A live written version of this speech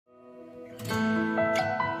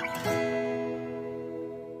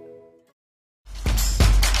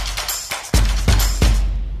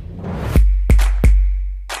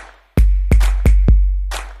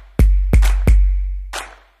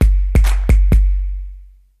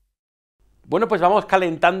Bueno, pues vamos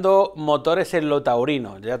calentando motores en lo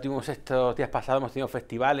taurino. Ya tuvimos estos días pasados, hemos tenido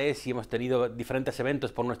festivales y hemos tenido diferentes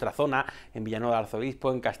eventos por nuestra zona, en Villanueva del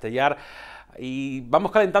Arzobispo, en Castellar, y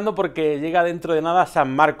vamos calentando porque llega dentro de nada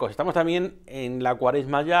San Marcos. Estamos también en la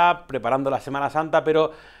Cuaresma ya, preparando la Semana Santa,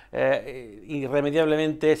 pero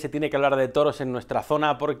irremediablemente se tiene que hablar de toros en nuestra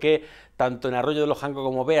zona porque tanto en Arroyo de los Jancos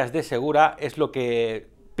como Beas de Segura es lo que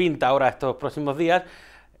pinta ahora estos próximos días.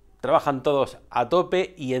 Trabajan todos a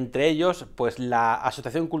tope y entre ellos pues la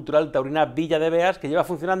Asociación Cultural Taurina Villa de Beas, que lleva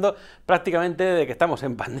funcionando prácticamente desde que estamos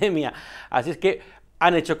en pandemia. Así es que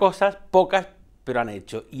han hecho cosas, pocas, pero han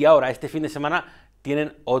hecho. Y ahora este fin de semana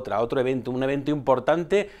tienen otro evento, un evento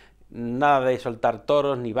importante, nada de soltar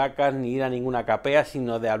toros, ni vacas, ni ir a ninguna capea,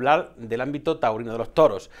 sino de hablar del ámbito taurino, de los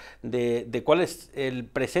toros, de cuál es el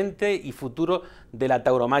presente y futuro de la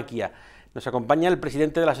tauromaquia. Nos acompaña el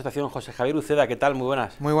presidente de la asociación, José Javier Uceda. ¿Qué tal? Muy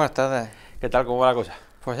buenas. Muy buenas tardes. ¿Qué tal? ¿Cómo va la cosa?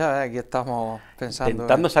 Pues ya, aquí estamos pensando...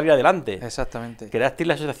 Intentando salir adelante. Exactamente. Creaste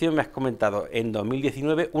la asociación, me has comentado, en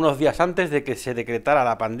 2019, unos días antes de que se decretara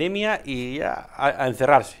la pandemia y ya a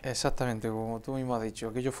encerrarse. Exactamente, como tú mismo has dicho.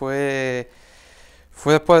 Aquello fue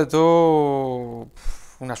después de todo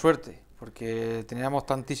una suerte, porque teníamos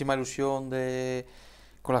tantísima ilusión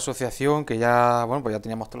con la asociación que ya, bueno, pues ya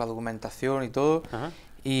teníamos toda la documentación y todo. Ajá.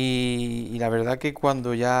 Y la verdad que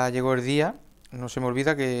cuando ya llegó el día, no se me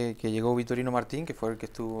olvida que llegó Vitorino Martín, que fue el que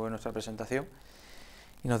estuvo en nuestra presentación,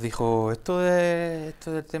 y nos dijo, esto del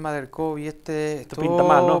tema del COVID, esto pinta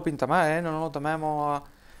mal, ¿no? Pinta mal, no lo tomemos.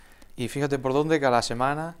 Y fíjate por dónde que a la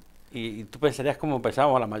semana... Y tú pensarías como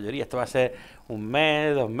pensábamos la mayoría, esto va a ser un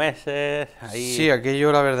mes, 2 meses, ahí... Sí,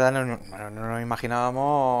 aquello la verdad no nos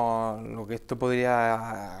imaginábamos lo que esto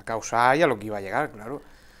podría causar y a lo que iba a llegar, claro.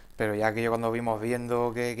 Pero ya que cuando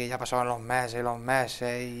viendo que ya pasaban los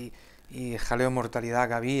meses y el jaleo de mortalidad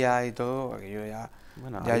que había y todo, aquello ya,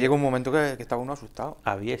 bueno, ya llega un momento que estaba uno asustado.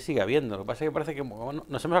 Había y sigue habiendo, lo que pasa es que parece que bueno,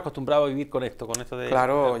 nos hemos acostumbrado a vivir con esto de...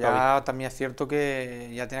 Claro, ya también es cierto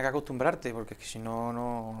que ya tienes que acostumbrarte, porque es que si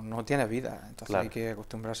no tienes vida, entonces claro, hay que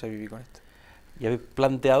acostumbrarse a vivir con esto. ¿Y habéis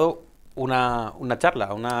planteado una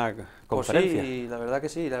charla, una conferencia? Pues sí, la verdad que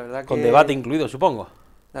sí, la verdad que... Con debate incluido, supongo.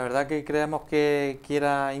 La verdad que creemos que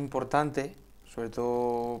era importante, sobre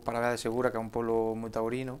todo para Beas de Segura, que es un pueblo muy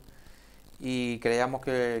taurino, y creíamos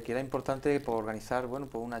que era importante pues, organizar bueno,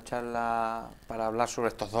 pues una charla para hablar sobre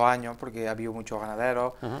estos 2 años, porque ha habido muchos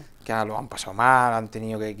ganaderos que lo han pasado mal, han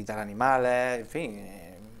tenido que quitar animales, en fin,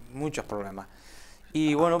 muchos problemas.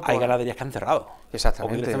 Y bueno, pues, hay ganaderías que han cerrado.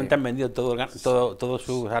 Exactamente. O directamente han vendido todos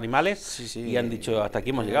sus animales sí, y han dicho hasta aquí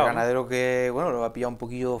hemos llegado. El ganadero que bueno lo ha pillado un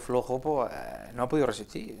poquillo flojo, pues no ha podido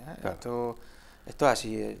resistir. Claro. Esto es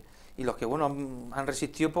así. Y los que bueno han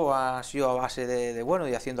resistido, pues ha sido a base de bueno,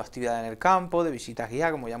 y haciendo actividades en el campo, de visitas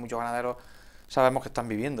guiadas, como ya muchos ganaderos sabemos que están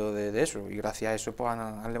viviendo de eso. Y gracias a eso pues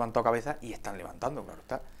han levantado cabeza y están levantando, claro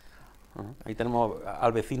está. Ahí tenemos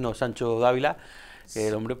al vecino Sancho Dávila.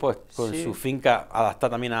 El hombre, pues, con su finca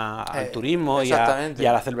adaptada también al turismo y a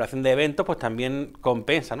la celebración de eventos, pues también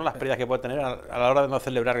compensa, ¿no?, las pérdidas que puede tener a la hora de no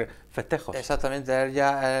celebrar festejos. Exactamente, él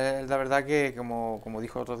la verdad que, como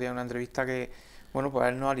dijo otro día en una entrevista, que, bueno, pues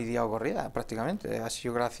él no ha lidiado corridas prácticamente. Ha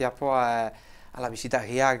sido gracias, pues, a las visitas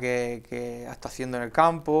guiadas que está haciendo en el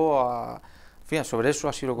campo, en fin, sobre eso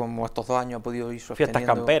ha sido como estos 2 años ha podido ir sosteniendo...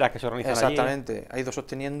 Fiestas camperas que se organizan allí. Exactamente, ha ido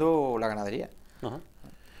sosteniendo la ganadería.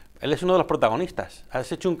 Él es uno de los protagonistas.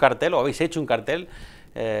 Has hecho un cartel, o habéis hecho un cartel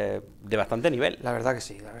de bastante nivel. La verdad que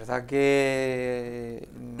sí, la verdad que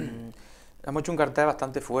hemos hecho un cartel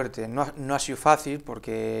bastante fuerte. No ha sido fácil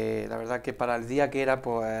porque la verdad que para el día que era,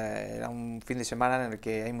 pues era un fin de semana en el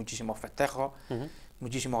que hay muchísimos festejos,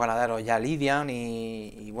 muchísimos ganaderos ya lidian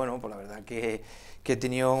y bueno, pues la verdad que he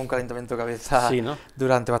tenido un calentamiento de cabeza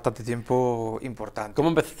durante bastante tiempo importante. ¿Cómo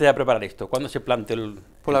empezaste a preparar esto? ¿Cuándo se planteó el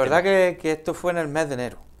Pues la verdad que esto fue en el mes de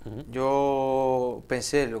enero. Yo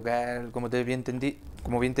pensé, como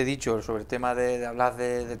bien te he dicho, sobre el tema de hablar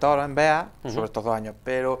de toros en Beas, sobre estos 2 años,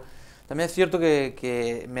 pero también es cierto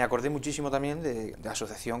que me acordé muchísimo también de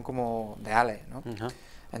asociación como de Alex, ¿no?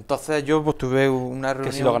 Entonces yo pues tuve una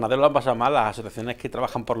reunión... Que si los ganaderos lo han pasado mal, las asociaciones que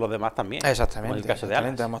trabajan por los demás también. Exactamente, como en el caso de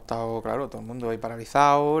Alex. Hemos estado, claro, todo el mundo ahí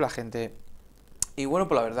paralizado, la gente... Y bueno,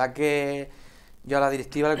 pues la verdad que yo a la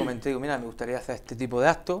directiva le comenté, digo, mira, me gustaría hacer este tipo de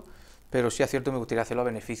actos, pero sí es cierto, me gustaría hacerlo a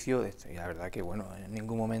beneficio de esto. Y la verdad que, bueno, en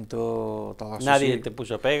ningún momento todos... Nadie te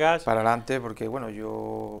puso pegas. Para adelante, porque, bueno,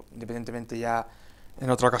 yo independientemente ya en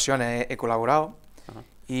otras ocasiones he colaborado.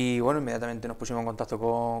 Y bueno, inmediatamente nos pusimos en contacto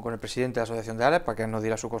con el presidente de la Asociación de Ales para que nos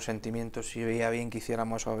diera su consentimiento si veía bien que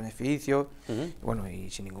hiciéramos esos beneficios. Y bueno, y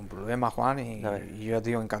sin ningún problema, Juan, y yo ya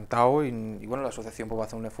te digo, encantado. Y bueno, la asociación pues va a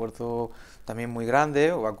hacer un esfuerzo también muy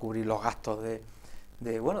grande, o va a cubrir los gastos de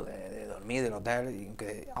dormir, del hotel, y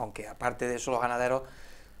aunque aparte de eso los ganaderos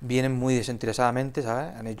vienen muy desinteresadamente,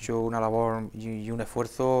 ¿sabes? Han hecho una labor y un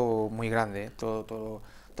esfuerzo muy grande, todas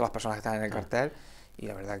las personas que están en el cartel. Y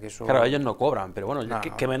la verdad que eso... Claro, ellos no cobran, pero bueno, No,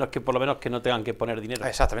 que menos que por lo menos que no tengan que poner dinero.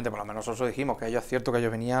 Exactamente, por lo menos nosotros dijimos que ellos, es cierto que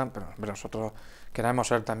ellos venían, pero nosotros queremos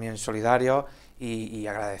ser también solidarios y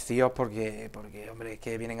agradecidos porque, hombre, es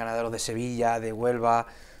que vienen ganaderos de Sevilla, de Huelva,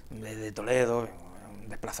 de Toledo, un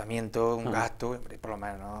desplazamiento, un gasto, hombre, por lo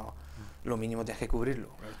menos lo mínimo tienes que cubrirlo.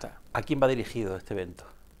 ¿A quién va dirigido este evento?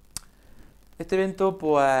 Este evento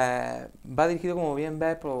pues va dirigido, como bien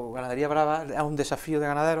ves, por Ganadería Brava, es un desafío de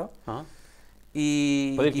ganaderos.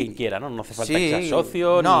 Puede ir quien quiera, ¿no? No hace falta sí, que sea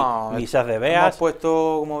socio, ni seas de Beas. Hemos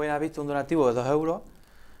puesto, como bien has visto, un donativo de 2 euros,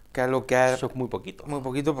 que es lo que es... Eso es muy poquito. Muy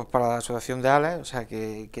poquito pues, para la asociación de Ales, o sea,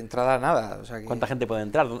 que entrada nada. O sea, que... ¿Cuánta gente puede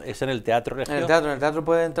entrar? ¿Es en el teatro regio? En el teatro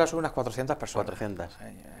puede entrar sobre unas 400 personas. 400.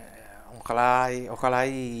 Ojalá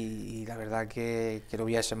y la verdad que lo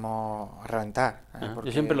viésemos a reventar. Porque...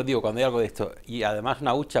 Yo siempre lo digo cuando hay algo de esto, y además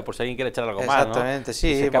una hucha por si alguien quiere echar algo más, ¿no? Exactamente,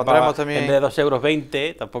 sí. Si pondremos también... En vez de 2,20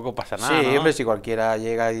 €, tampoco pasa nada, Sí, ¿no? hombre, si cualquiera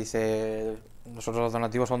llega y dice, nosotros los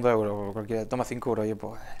donativos son 2 euros, cualquiera toma 5 euros, y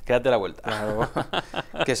pues... Quédate la vuelta. Claro,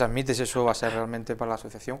 que se admite, eso va a ser realmente para la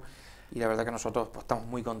asociación, y la verdad que nosotros pues, estamos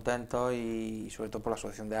muy contentos, y sobre todo por la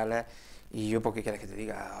asociación de Ales, y yo, ¿por qué quieres que te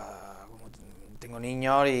diga? Tengo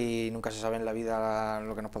niños y nunca se sabe en la vida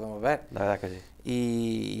lo que nos podemos ver. La verdad que sí.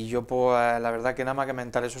 Y yo, pues, la verdad que nada más que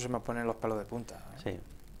mentar eso se me ponen los pelos de punta. Sí.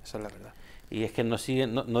 Esa es la verdad. Y es que no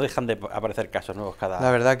dejan de aparecer casos nuevos cada año.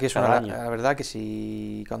 La verdad que la verdad que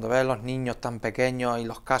si cuando ves los niños tan pequeños y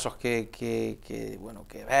los casos que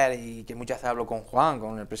ver, y que muchas veces hablo con Juan,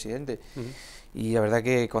 con el presidente, y la verdad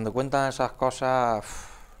que cuando cuentan esas cosas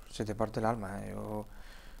se te parte el alma. Yo,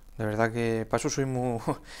 de verdad que para eso soy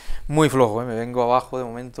muy flojo, me vengo abajo de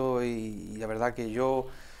momento, y la verdad que yo,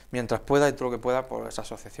 mientras pueda y todo lo que pueda, por esas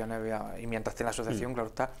asociaciones, y mientras esté en la asociación, claro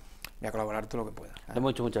está, voy a colaborar todo lo que pueda. Lo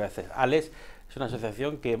hemos dicho muchas veces, Ales es una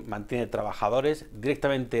asociación que mantiene trabajadores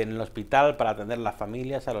directamente en el hospital para atender a las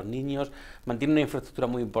familias, a los niños, mantiene una infraestructura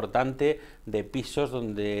muy importante de pisos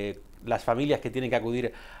donde las familias que tienen que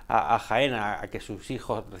acudir a Jaén a que sus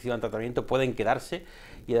hijos reciban tratamiento pueden quedarse,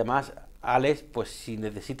 y además Ales, pues si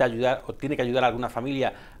necesita ayudar o tiene que ayudar a alguna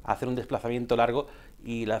familia a hacer un desplazamiento largo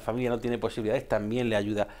y la familia no tiene posibilidades, también le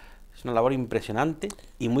ayuda. Es una labor impresionante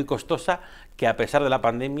y muy costosa que a pesar de la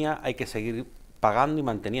pandemia hay que seguir pagando y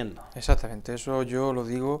manteniendo. Exactamente, eso yo lo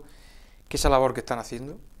digo, que esa labor que están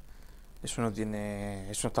haciendo, eso no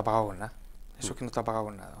está pagado con nada. Eso es que no está pagado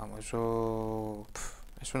con nada, vamos, eso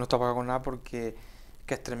no está pagado con nada, porque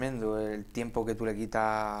que es tremendo el tiempo que tú le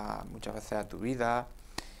quitas muchas veces a tu vida,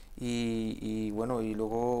 y bueno, y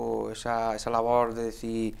luego esa labor de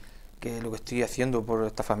decir que lo que estoy haciendo por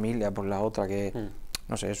esta familia, por la otra, que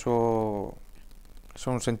no sé, eso es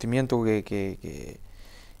un sentimiento que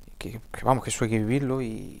vamos, que eso hay que vivirlo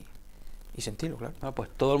y sentirlo, claro. Bueno,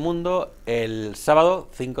 pues todo el mundo el sábado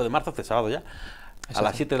 5 de marzo, este sábado ya, a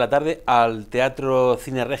las 7 de la tarde, al Teatro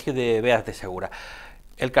Cine Regio de Beas de Segura.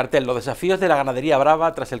 El cartel: los desafíos de la ganadería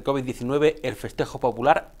brava tras el COVID-19, el festejo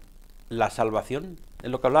popular, la salvación. Es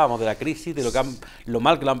lo que hablábamos de la crisis, de lo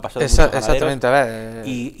mal que lo han pasado muchos ganaderos. Exactamente, a ver.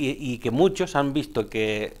 Y que muchos han visto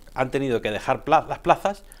que han tenido que dejar las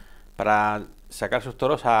plazas para sacar sus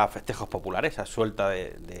toros a festejos populares, a suelta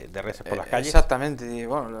de reses por las calles. Exactamente, y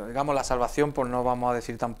bueno, digamos la salvación, pues no vamos a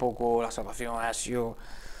decir tampoco la salvación ha sido,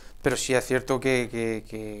 pero sí es cierto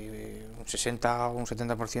que un 60 o un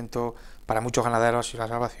 70% para muchos ganaderos ha sido la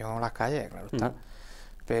salvación en las calles, claro está.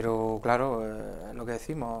 Pero claro, lo que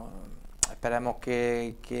decimos, esperemos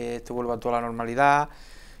que esto vuelva a toda la normalidad,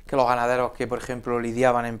 que los ganaderos que por ejemplo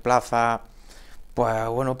lidiaban en plaza, pues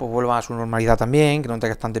bueno, pues vuelvan a su normalidad también, que no tengan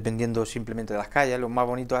que estar dependiendo simplemente de las calles. Lo más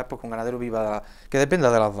bonito es pues que un ganadero viva que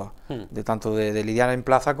dependa de las dos, de tanto de lidiar en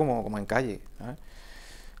plaza como en calle, ¿sabes?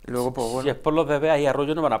 Luego, pues bueno. Si es por los de Beas y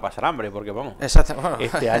Arroyo no van a pasar hambre, porque vamos, bueno.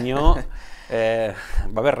 Este año va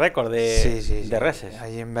a haber récord de reses.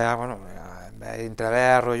 Ahí en Beas, bueno, entre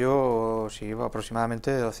Beas y Arroyo, sí,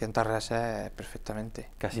 aproximadamente 200 reses perfectamente.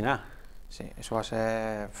 Casi nada. Sí, eso va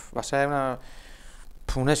a ser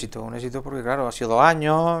un éxito porque claro, ha sido 2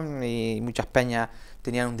 años y muchas peñas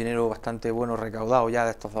tenían un dinero bastante bueno recaudado ya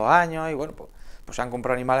de estos 2 años, y bueno, pues se han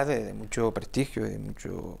comprado animales de mucho prestigio y de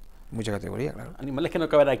mucha categoría, claro. Animales que no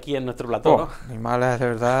caben aquí en nuestro plató, ¿no? Animales de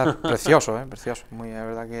verdad preciosos, preciosos. Muy, es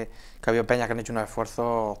verdad que ha habido peñas que han hecho unos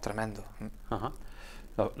esfuerzos tremendos. Ajá.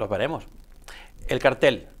 Los veremos. El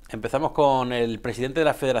cartel. Empezamos con el presidente de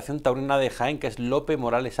la Federación Taurina de Jaén, que es Lope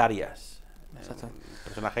Morales Arias.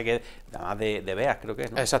 Personaje que, además de Beas, creo que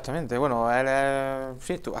es, ¿no? Exactamente, bueno, él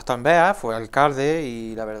sí, hasta en Beas, fue alcalde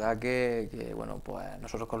y la verdad que bueno, pues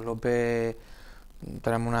nosotros con López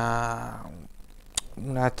tenemos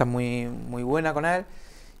una esta muy buena con él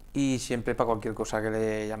y siempre para cualquier cosa que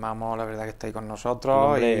le llamamos, la verdad que está ahí con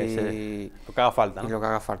nosotros y lo que haga falta, ¿no? Y lo que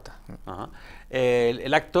haga falta. Ajá.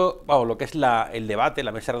 El acto, bueno, lo que es el debate,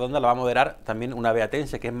 la mesa redonda, la va a moderar también una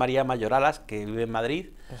beatense, que es María Mayoralas, que vive en Madrid,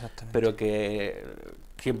 pero que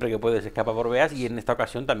siempre que puede se escapa por Beas, y en esta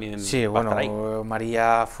ocasión también sí, va a estar ahí.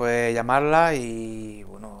 María fue llamarla y,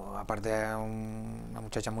 bueno, aparte es una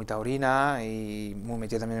muchacha muy taurina y muy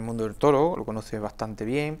metida también en el mundo del toro, lo conoce bastante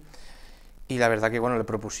bien, y la verdad que, bueno, le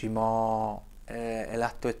propusimos el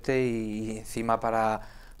acto y encima para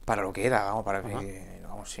lo que era, vamos, para que,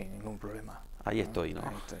 vamos, sin ningún problema. Ahí estoy, ¿no?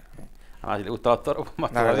 Ahí estoy. Además, si le gustan los toros, pues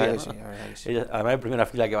más la todavía, verdad ¿no? que sí, la verdad que sí. Ella, además, en primera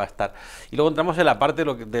fila que va a estar. Y luego entramos en la parte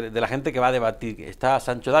de la gente que va a debatir. Está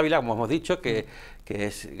Sancho Dávila, como hemos dicho, que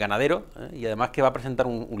es ganadero, y además que va a presentar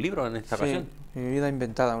un libro en esta ocasión. Mi vida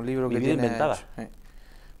inventada, un libro Mi que vida tiene... inventada.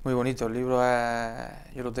 Muy bonito, el libro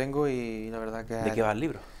yo lo tengo y la verdad que... ¿De qué va el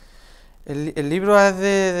libro? El libro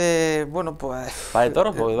es bueno, pues... ¿Va de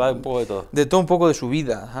toros? Porque va un poco de todo. De todo un poco de su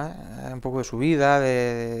vida, un poco de su vida,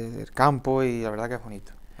 del campo, y la verdad que es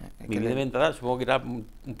bonito. Mi vida inventada, supongo que irá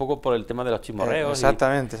un poco por el tema de los chismorreos.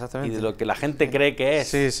 Exactamente. Y de lo que la gente cree que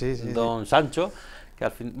es don Sancho, que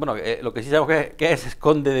al fin, bueno, lo que sí sabemos que es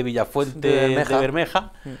conde de Villafuente de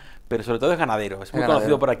Bermeja, pero sobre todo es ganadero. Es muy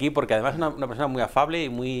conocido por aquí porque además es una persona muy afable y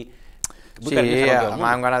muy cariñosa.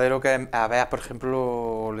 Además un ganadero que a Beas, por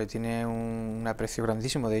ejemplo, le tiene un aprecio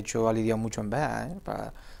grandísimo. De hecho, ha lidiado mucho en Beas,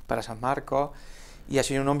 para San Marcos. Y ha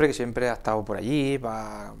sido un hombre que siempre ha estado por allí,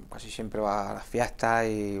 casi siempre va a las fiestas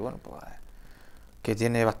y, bueno, pues que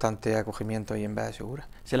tiene bastante acogimiento ahí en Beas de Segura.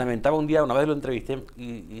 Se lamentaba un día, una vez lo entrevisté,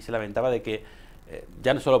 y se lamentaba de que,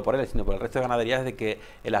 ya no solo por él, sino por el resto de ganaderías, de que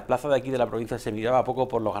en las plazas de aquí de la provincia se miraba poco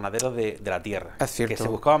por los ganaderos de la tierra. Es cierto. Que se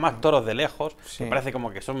buscaba más toros de lejos, me parece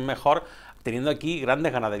como que son mejor teniendo aquí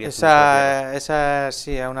grandes ganaderías. Esa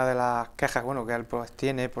sí es una de las quejas, bueno, que él pues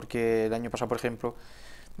tiene, porque el año pasado, por ejemplo,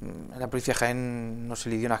 en la provincia de Jaén no se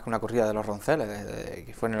lidió más que una corrida de los ronceles,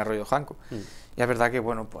 que fue en el arroyo Janco. Y es verdad que,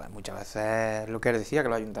 bueno, pues muchas veces lo que él decía, que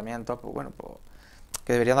los ayuntamientos, pues bueno, pues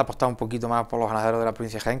que deberían de apostar un poquito más por los ganaderos de la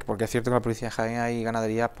provincia de Jaén, porque es cierto que en la provincia de Jaén hay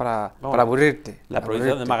ganaderías para aburrirte. La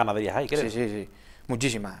provincia donde más ganaderías hay, creo. Sí,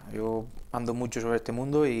 muchísimas. Yo ando mucho sobre este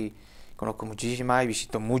mundo y conozco muchísimas y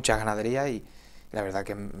visito muchas ganaderías y la verdad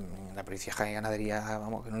que en la provincia de Jaén hay ganaderías,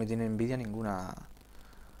 vamos, que no le tienen envidia ninguna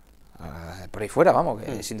por ahí fuera, vamos,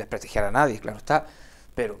 que sin desprestigiar a nadie, claro está,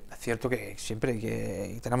 pero es cierto que siempre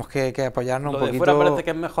tenemos que apoyarnos un poquito. Lo de fuera parece que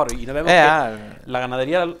es mejor y no vemos que la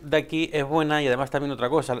ganadería de aquí es buena y además también otra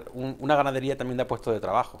cosa, una ganadería también da puestos de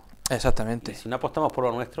trabajo. Exactamente. Y si no apostamos por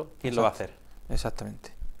lo nuestro, ¿quién lo va a hacer?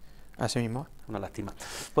 Exactamente. Así mismo. Una lástima.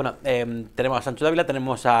 Bueno, tenemos a Sancho Dávila,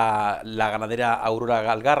 tenemos a la ganadera Aurora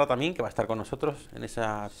Galgarra también, que va a estar con nosotros en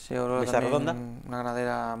esa mesa redonda. Una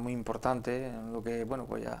ganadera muy importante, en lo que, bueno,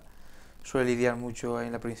 pues ya suele lidiar mucho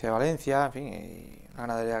en la provincia de Valencia, en fin, y una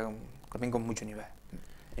ganadería también con mucho nivel.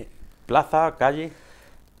 ¿Plaza, calle?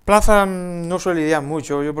 Plaza no suele lidiar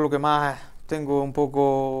mucho, yo por lo que más tengo un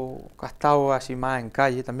poco gastado así más en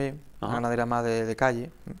calle también, una ganadera más de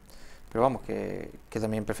calle, pero vamos, que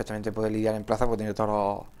también perfectamente puede lidiar en plaza porque tiene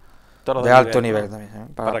toros de alto nivel, ¿no? También,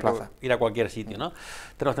 para plaza. Ir a cualquier sitio, ¿no?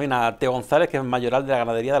 Tenemos también a Teo González, que es mayoral de la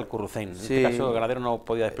ganadería de Alcurrucén. En este caso el ganadero no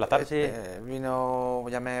podía desplazarse. Bueno,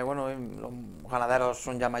 los ganaderos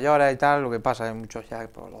son ya mayores y tal, lo que pasa es muchos ya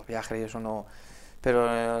por los viajes y eso no... Pero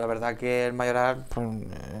la verdad que el mayoral pues,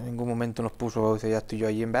 en ningún momento nos puso, ya estoy yo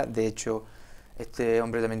allí en Beas. De hecho, este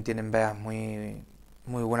hombre también tiene en Beas muy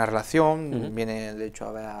buena relación, viene de hecho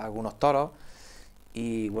a ver algunos toros.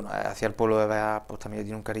 Y bueno, hacia el pueblo de Beas pues también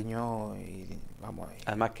tiene un cariño y vamos ahí.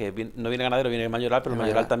 Además que no viene ganadero, viene el mayoral, pero el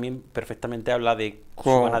mayoral también perfectamente habla de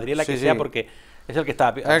su ganadería, la que sea, porque es el que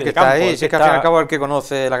está ahí, sí, que al fin y al cabo es el que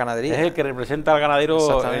conoce la ganadería. Es el que representa al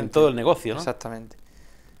ganadero en todo el negocio, ¿no? Exactamente.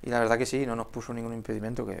 Y la verdad que sí, no nos puso ningún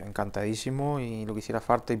impedimento, que encantadísimo y lo que hiciera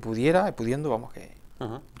falta y pudiendo, vamos que...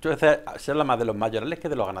 Muchas veces se habla más de los mayorales que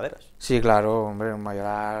de los ganaderos. Sí, claro, hombre, un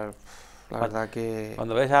mayoral... La verdad que...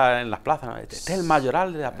 Cuando ves en las plazas, ¿no? Este es el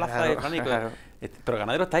mayoral de la plaza de Flamenco. Claro. Pero el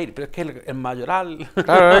ganadero está ahí, pero es que el mayoral...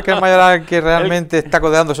 Claro, es que el mayoral que realmente está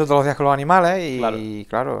codeándose todos los días con los animales y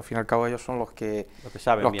claro, al fin y al cabo ellos son los que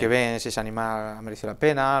saben los que ven si ese animal ha merecido la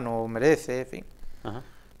pena, no merece, en fin,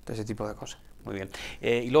 ese tipo de cosas. Muy bien.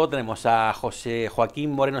 Y luego tenemos a José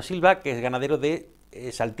Joaquín Moreno Silva, que es ganadero de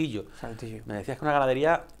Saltillo. Saltillo. Me decías que una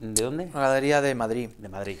ganadería, ¿de dónde? Una ganadería de Madrid. De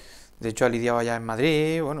Madrid. De hecho, ha lidiado allá en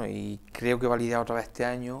Madrid, bueno, y creo que va a lidiar otra vez este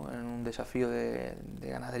año en un desafío de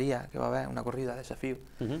ganadería, que va a haber una corrida de desafío.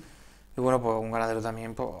 Y bueno, pues un ganadero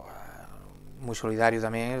también, pues muy solidario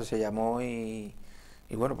también, se llamó y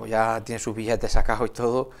bueno, pues ya tiene sus billetes sacados y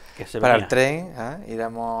todo para el tren,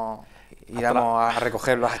 iremos a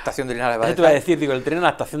recogerlo a la estación de Linares. Eso te iba a decir, digo, el tren a la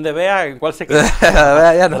estación de Beas, ¿en cuál se queda?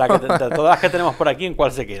 Ya no. De todas las que tenemos por aquí, ¿en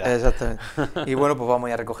cuál se queda? Exactamente. Y bueno, pues vamos a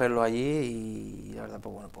ir a recogerlo allí y la verdad,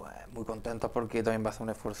 pues bueno, pues muy contentos porque también va a hacer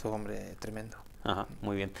un esfuerzo, hombre, tremendo. Ajá,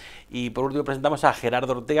 muy bien. Y por último presentamos a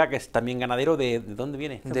Gerardo Ortega, que es también ganadero ¿de dónde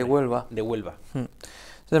viene? De Huelva. De Huelva.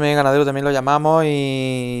 También ganadero, también lo llamamos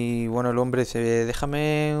y bueno, el hombre dice,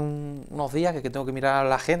 déjame unos días que tengo que mirar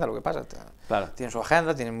la agenda, lo que pasa, claro. Tiene su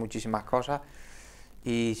agenda, tiene muchísimas cosas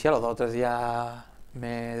y sí, a los 2 o 3 días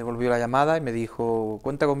me devolvió la llamada y me dijo,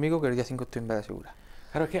 cuenta conmigo que el día 5 estoy en Beas.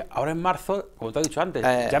 Claro, es que ahora en marzo, como te he dicho antes,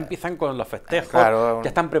 ya empiezan con los festejos, claro, ya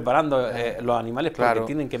están preparando los animales porque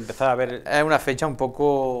tienen que empezar a ver... Es una fecha un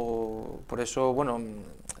poco, por eso, bueno,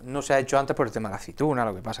 no se ha hecho antes por el tema de la aceituna,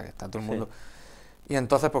 lo que pasa que está todo el mundo... Y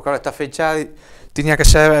entonces, pues claro, esta fecha tenía que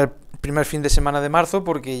ser el primer fin de semana de marzo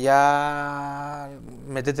porque ya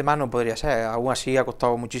meterte más no podría ser. Aún así ha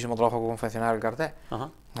costado muchísimo trabajo confeccionar el cartel.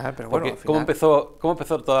 Pero bueno, ¿cómo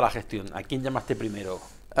empezó toda la gestión? ¿A quién llamaste primero?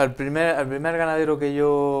 El primer ganadero que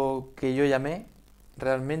yo llamé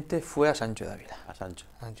realmente fue a Sancho de Ávila. A Sancho.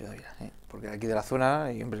 De Ávila, porque aquí de la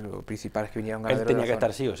zona, y hombre, lo principal es que vinieron ganaderos. Él tenía que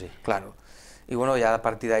estar sí o sí. Claro. Y bueno, ya a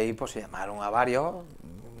partir de ahí pues se llamaron a varios,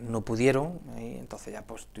 no pudieron, y entonces ya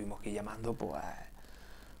pues tuvimos que ir llamando pues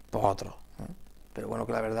otros. Pero bueno,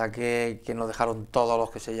 que la verdad que nos dejaron todos los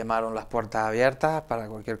que se llamaron las puertas abiertas para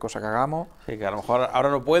cualquier cosa que hagamos. Sí, que a lo mejor ahora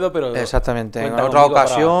no puedo, pero... Exactamente, en otra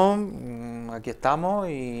ocasión aquí estamos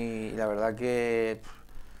y la verdad que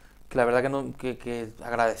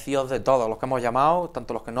agradecidos de todos los que hemos llamado,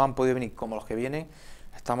 tanto los que no han podido venir como los que vienen,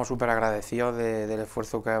 estamos súper agradecidos del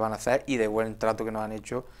esfuerzo que van a hacer y del buen trato que nos han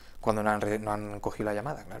hecho cuando nos han cogido la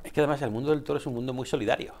llamada, claro. Es que además el mundo del toro es un mundo muy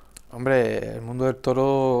solidario. Hombre, el mundo del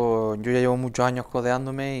toro, yo ya llevo muchos años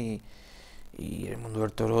codeándome y el mundo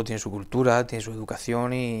del toro tiene su cultura, tiene su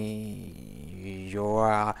educación y yo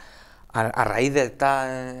a raíz de estar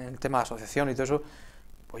en el tema de asociación y todo eso,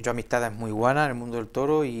 pues yo amistades muy buenas en el mundo del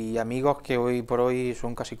toro y amigos que hoy por hoy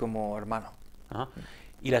son casi como hermanos.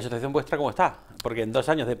 ¿Y la asociación vuestra cómo está? Porque en 2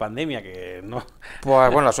 años de pandemia que no...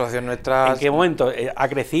 Pues bueno, la asociación nuestra... ¿En qué momento? ¿Ha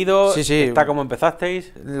crecido? Sí, sí. ¿Está como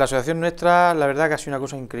empezasteis? La asociación nuestra, la verdad que ha sido una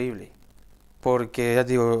cosa increíble. Porque, ya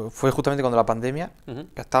te digo, fue justamente cuando la pandemia,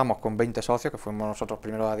 que estábamos con 20 socios, que fuimos nosotros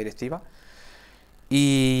primero la directiva,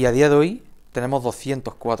 y a día de hoy tenemos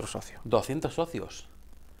 204 socios. 200 socios.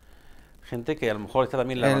 Gente que a lo mejor está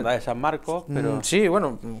también en la hermandad de San Marcos, pero... Sí,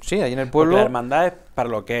 bueno, sí, ahí en el pueblo... Porque la hermandad es para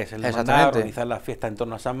lo que es, la hermandad, organizar las fiestas en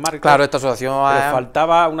torno a San Marcos. Claro, esta asociación... Pero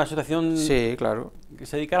faltaba una asociación... Sí, claro. Que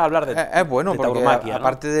se dedicara a hablar de Es bueno, de porque tauromaquia, ¿no?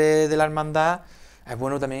 aparte de la hermandad, es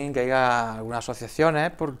bueno también que haya algunas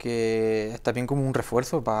asociaciones, porque es también como un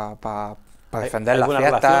refuerzo para defender las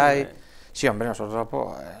fiestas. Sí, hombre,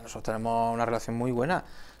 nosotros tenemos una relación muy buena.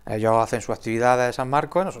 Ellos hacen sus actividades de San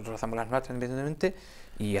Marcos, nosotros hacemos las nuestras independientemente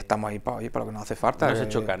y estamos ahí para lo que nos hace falta. No se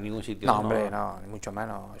choca en ningún sitio. No, hombre, no, ni mucho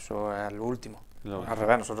menos, eso es lo último. Al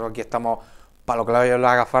revés, nosotros aquí estamos para lo que a ellos les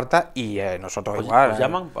haga falta y nosotros igual. ¿Os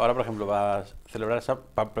llaman ahora, por ejemplo,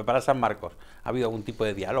 para preparar San Marcos? ¿Ha habido algún tipo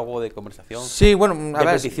de diálogo, de conversación? Sí, bueno, de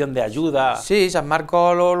petición de ayuda. Sí, San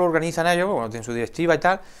Marcos lo organizan ellos, bueno, tienen su directiva y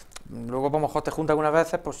tal. Luego vamos a te junta algunas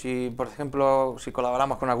veces, pues si, por ejemplo, si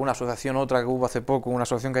colaboramos con alguna asociación, otra que hubo hace poco, una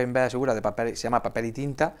asociación que hay en Beas Segura de papel, se llama Papel y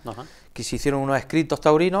Tinta, que se hicieron unos escritos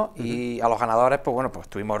taurinos y a los ganadores, pues bueno, pues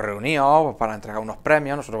estuvimos reunidos pues, para entregar unos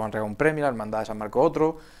premios, nosotros vamos a entregar un premio, la hermandad de San Marcos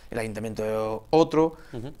otro, el ayuntamiento otro,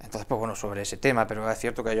 entonces pues bueno, sobre ese tema, pero es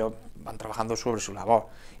cierto que ellos van trabajando sobre su labor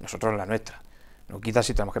y nosotros en la nuestra. No quita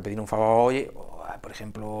si tenemos que pedir un favor, oye, por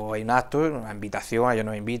ejemplo, hay un acto, una invitación, ellos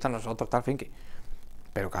nos invitan, nosotros tal, fin que...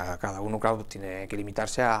 Pero cada uno, claro, tiene que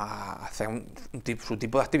limitarse a hacer su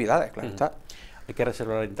tipo de actividades, claro está. ¿Hay que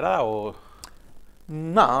reservar la entrada o...?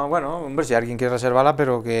 No, bueno, hombre, si alguien quiere reservarla,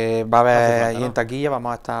 pero que va a haber ahí en taquilla,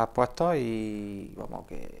 vamos a estar puestos y vamos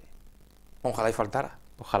que... Ojalá y faltara.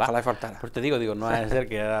 Ojalá y faltara. Pues te digo, no va a ser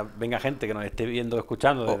que venga gente que nos esté viendo,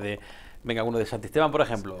 escuchando venga uno de Santisteban, por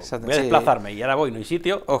ejemplo, Exacto, voy a sí. desplazarme y ahora voy, no hay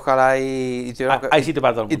sitio. Ojalá y tuviéramos Hay sitio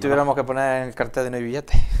para todo el mundo. y tuviéramos que poner en el cartel de no hay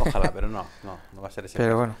billete. Ojalá, pero no va a ser ese Pero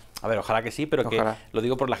caso. bueno. A ver, ojalá que sí, pero Ojalá. que lo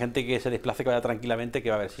digo por la gente que se desplace, que vaya tranquilamente, que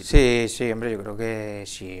va a haber sitio. Sí, sí, hombre, yo creo que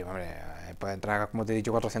sí, hombre, puede entrar, como te he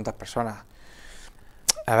dicho, 400 personas.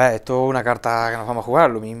 A ver, esto es una carta que nos vamos a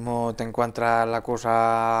jugar, lo mismo te encuentras la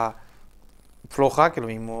cosa floja, que lo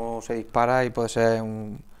mismo se dispara y puede ser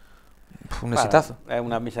un exitazo. Es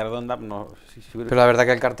una misa redonda, no, si hubiera, Pero la verdad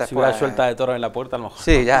que el cartel si hubiera pues, suelta de toros en la puerta, a lo mejor.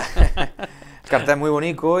 sí, ya. El cartel es muy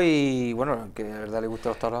bonito y bueno, que de verdad le gusta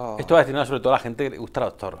los toros. Esto va destinado sobre todo a la gente que le gusta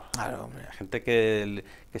los toros. Claro, hombre. La gente que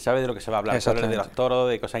sabe de lo que se va a hablar, que habla de los toros,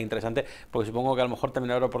 de cosas interesantes, porque supongo que a lo mejor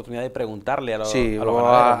también habrá oportunidad de preguntarle a los, sí, a los luego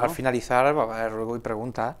ganaderos, ¿no? al finalizar va a haber ruego y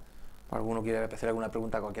preguntas. Alguno quiere hacer alguna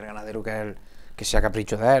pregunta a cualquier ganadero que sea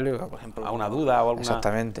capricho de él, por ejemplo. ¿A una duda o alguna?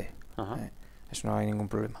 Exactamente. Ajá. Eso no hay ningún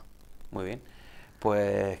problema. Muy bien.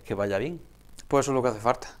 Pues que vaya bien. Pues eso es lo que hace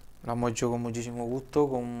falta. Lo hemos hecho con muchísimo gusto,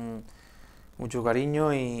 con mucho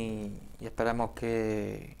cariño y esperamos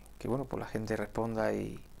que bueno, pues la gente responda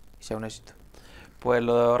y sea un éxito. Pues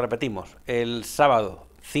lo repetimos, el sábado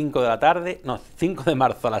 5 de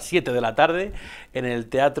marzo a las 7 de la tarde en el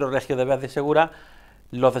Teatro Regio de Beas de Segura,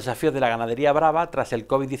 los desafíos de la ganadería brava tras el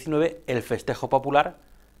COVID-19, el festejo popular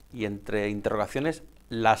y entre interrogaciones,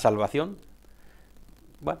 la salvación.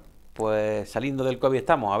 Bueno, pues saliendo del COVID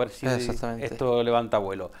estamos, a ver si esto levanta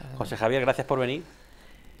vuelo. José Javier, gracias por venir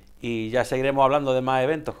y ya seguiremos hablando de más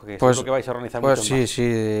eventos, que pues, seguro que vais a organizar pues muchos sí, más. sí,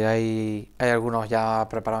 hay algunos ya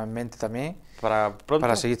preparados en mente también. ¿Para pronto?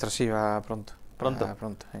 Para seguir tras pronto. ¿Pronto?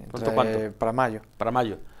 Pronto. ¿Pronto cuánto? Para mayo. Para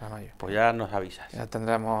mayo. Para mayo. Pues ya nos avisas. Ya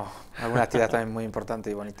tendremos alguna actividad también muy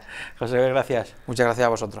importante y bonita. José, gracias. Muchas gracias a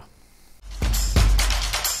vosotros.